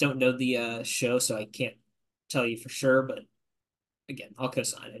don't know the show, so I can't tell you for sure, but again, I'll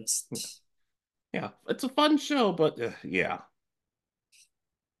co-sign. I just Yeah, it's a fun show, but yeah,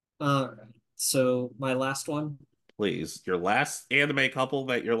 all right. So my last one. please, your last anime couple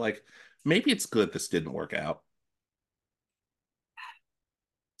that you're like, maybe it's good this didn't work out.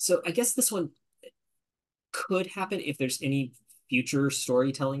 So I guess this one could happen if there's any future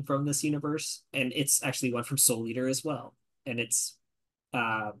storytelling from this universe, and it's actually one from Soul Eater as well, and it's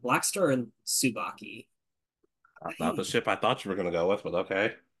Black Star and Tsubaki. Not the ship I thought you were gonna go with, but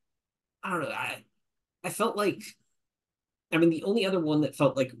okay. I don't know. I felt like I mean the only other one that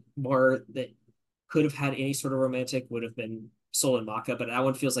felt like more that could have had any sort of romantic would have been Soul and Maka, but that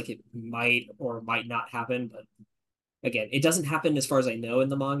one feels like it might or might not happen. But again, it doesn't happen as far as I know in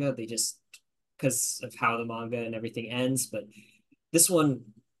the manga. They just because of how the manga and everything ends. But this one,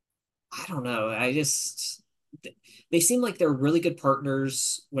 I don't know. I just they seem like they're really good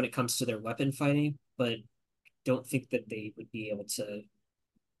partners when it comes to their weapon fighting, but don't think that they would be able to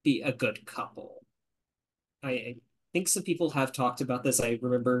be a good couple. I think some people have talked about this. I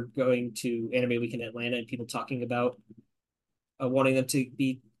remember going to Anime Week in Atlanta and people talking about wanting them to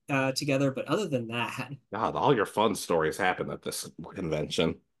be together. But other than that, God, all your fun stories happen at this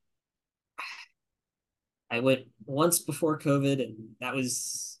convention. I went once before COVID, and that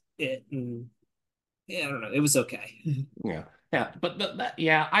was it. And yeah, I don't know. It was okay. Yeah. Yeah, but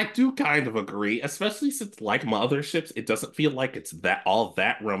yeah, I do kind of agree, especially since like my other ships, it doesn't feel like it's that all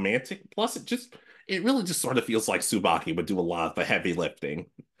that romantic. Plus, it really just sort of feels like Tsubaki would do a lot of the heavy lifting.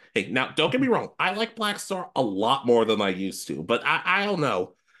 Hey, now don't get me wrong, I like Black Star a lot more than I used to, but I don't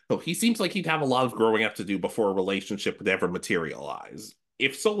know. No, he seems like he'd have a lot of growing up to do before a relationship would ever materialize.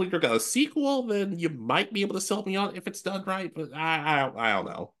 If Soul Eater got a sequel, then you might be able to sell me on it if it's done right, but I don't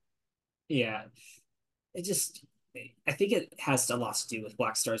know. Yeah, it just I think it has a lot to do with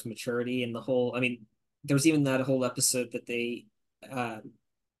Black Star's maturity and the whole. I mean, there was even that whole episode that they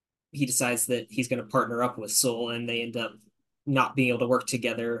he decides that he's going to partner up with Soul, and they end up not being able to work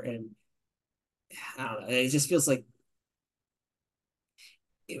together. And I don't know, it just feels like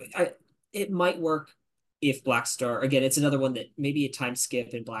it might work if Black Star again. It's another one that maybe a time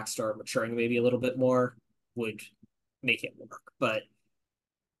skip in Black Star maturing maybe a little bit more would make it work, but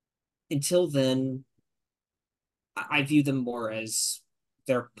until then, I view them more as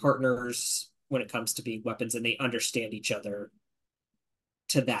they're partners when it comes to being weapons, and they understand each other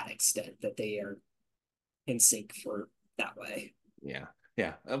to that extent that they are in sync for that way. Yeah.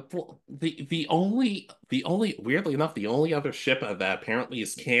 Yeah. The only weirdly enough, the only other ship that apparently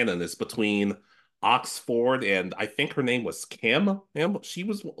is canon is between Oxford and I think her name was Kim. And she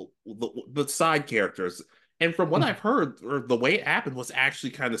was the side characters. And from what I've heard, or the way it happened was actually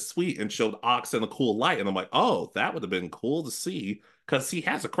kind of sweet and showed Ox in a cool light. And I'm like, oh, that would have been cool to see because he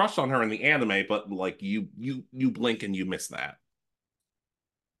has a crush on her in the anime, but like you blink and you miss that.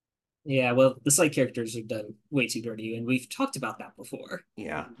 Yeah, well, the side characters are done way too dirty, and we've talked about that before.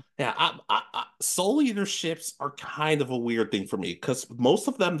 Yeah. Yeah. Soul Eater ships are kind of a weird thing for me because most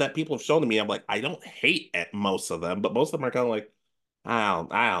of them that people have shown to me, I'm like, I don't hate at most of them, but most of them are kind of like, I don't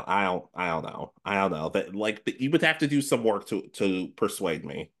know. I don't know that like you would have to do some work to persuade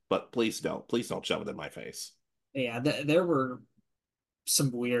me, but please don't shove it in my face. Yeah, there were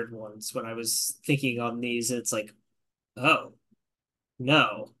some weird ones when I was thinking on these. It's like, oh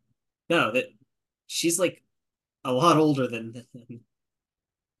no, no, that she's like a lot older than him.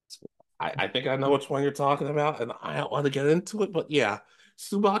 I think I know which one you're talking about, and I don't want to get into it, but yeah,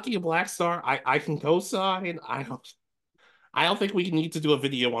 Tsubaki and Black Star, I can co-sign. I don't think we need to do a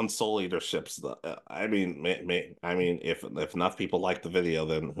video on Soul Eater ships. I mean, I mean, if enough people like the video,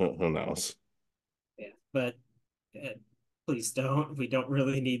 then who knows? Yeah, but uh, please don't. We don't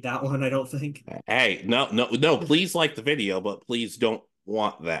really need that one, I don't think. Hey, no, please like the video, but please don't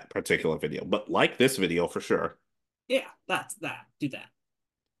want that particular video. But like this video for sure. Yeah, that's that. Do that.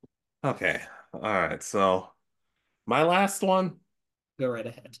 Okay, all right. So my last one, Go right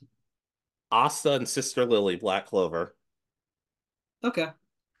ahead. Asta and Sister Lily, Black Clover. Okay.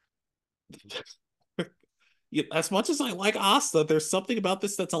 Yeah, as much as I like Asta, there's something about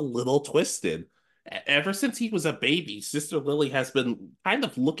this that's a little twisted. Ever since he was a baby, Sister Lily has been kind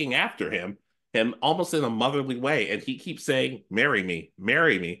of looking after him almost in a motherly way, and he keeps saying, "Marry me,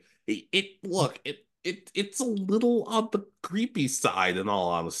 marry me." It's a little on the creepy side, in all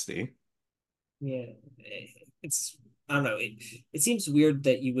honesty. Yeah. It's I don't know. It seems weird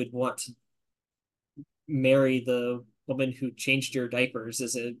that you would want to marry the woman who changed your diapers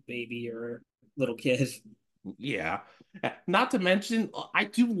as a baby or a little kid. Yeah. Not to mention, I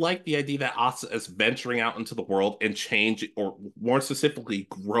do like the idea that Asa is venturing out into the world and change, or more specifically,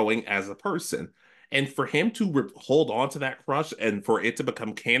 growing as a person. And for him to hold on to that crush and for it to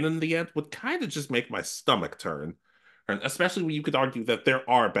become canon in the end would kind of just make my stomach turn. And especially when you could argue that there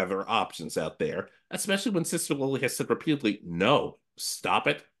are better options out there, especially when Sister Lily has said repeatedly, no, stop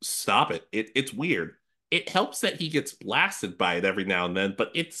it. It's weird. It helps that he gets blasted by it every now and then,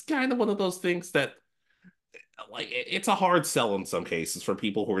 but it's kind of one of those things that like it's a hard sell in some cases for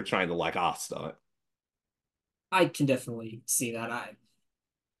people who are trying to like Asta. I can definitely see that. I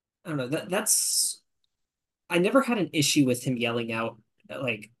don't know. That's I never had an issue with him yelling out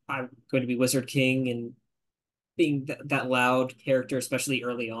like I'm going to be Wizard King and being that loud character, especially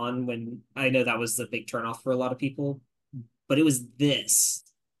early on when I know that was the big turnoff for a lot of people. But it was this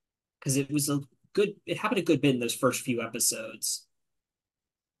because it was a good. It happened a good bit in those first few episodes,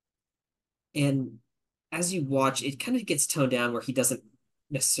 and as you watch, it kind of gets toned down where he doesn't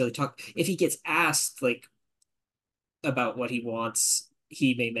necessarily talk. If he gets asked like about what he wants,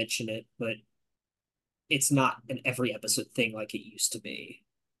 he may mention it, but it's not an every episode thing like it used to be.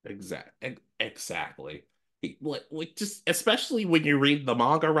 Exactly. Like just especially when you read the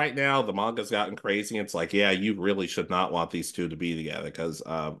manga right now, the manga's gotten crazy. It's like, yeah, you really should not want these two to be together because,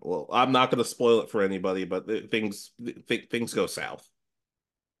 well, I'm not going to spoil it for anybody, but things go south.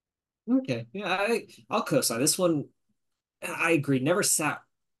 Okay, yeah, I'll co-sign this one. I agree. Never sat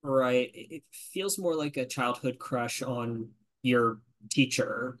right. It feels more like a childhood crush on your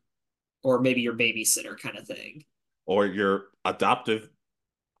teacher or maybe your babysitter kind of thing. Or your adoptive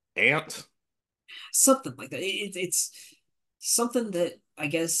aunt. Something like that. It's something that I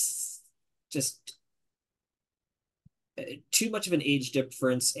guess just too much of an age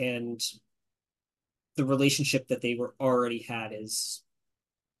difference, and the relationship that they were already had it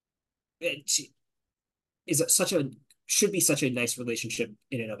is such a should be such a nice relationship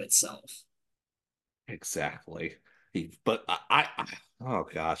in and of itself. Exactly. But oh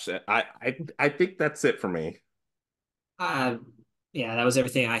gosh, I think that's it for me. Uh, yeah, that was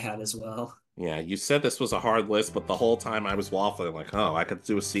everything I had as well. Yeah, you said this was a hard list, but the whole time I was waffling like, oh, I could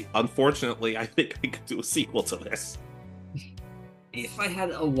do a Unfortunately, I think I could do a sequel to this. If I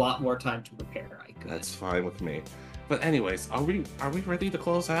had a lot more time to prepare, I could. That's fine with me. But anyways, are we ready to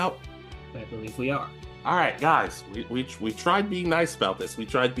close out? I believe we are. All right, guys, we tried being nice about this. We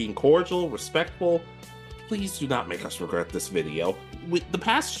tried being cordial, respectful. Please do not make us regret this video. The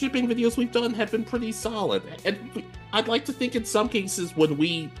past shipping videos we've done have been pretty solid, and I'd like to think in some cases when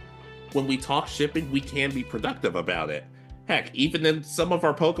we talk shipping, we can be productive about it. Heck, even in some of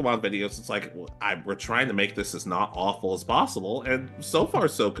our Pokemon videos, it's like we're trying to make this as not awful as possible, and so far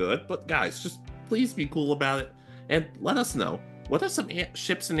so good. But guys, just please be cool about it and let us know. What are some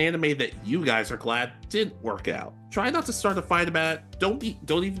ships in anime that you guys are glad didn't work out? Try not to start a fight about it. Don't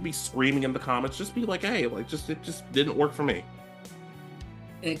even be screaming in the comments. Just be like, hey, like it just didn't work for me.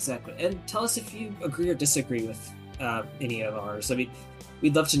 Exactly. And tell us if you agree or disagree with any of ours. I mean,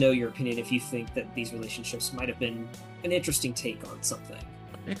 we'd love to know your opinion if you think that these relationships might have been an interesting take on something.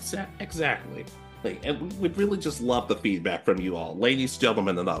 Exactly. And we'd really just love the feedback from you all, ladies,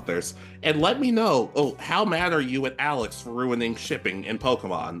 gentlemen, and others. And let me know, how mad are you at Alex for ruining shipping in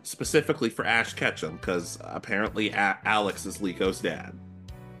Pokemon, specifically for Ash Ketchum, because apparently Alex is Lico's dad.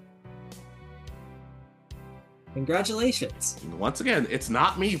 Congratulations. Once again, it's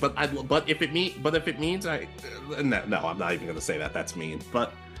not me, but if it means no, I'm not even gonna say that. That's mean.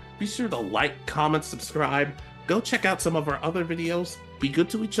 But be sure to like, comment, subscribe. Go check out some of our other videos. Be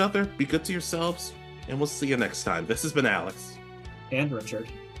good to each other, be good to yourselves, and we'll see you next time. This has been Alex. And Richard.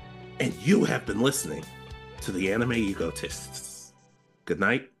 And you have been listening to the Anime Egotists. Good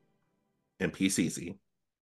night, and peace easy.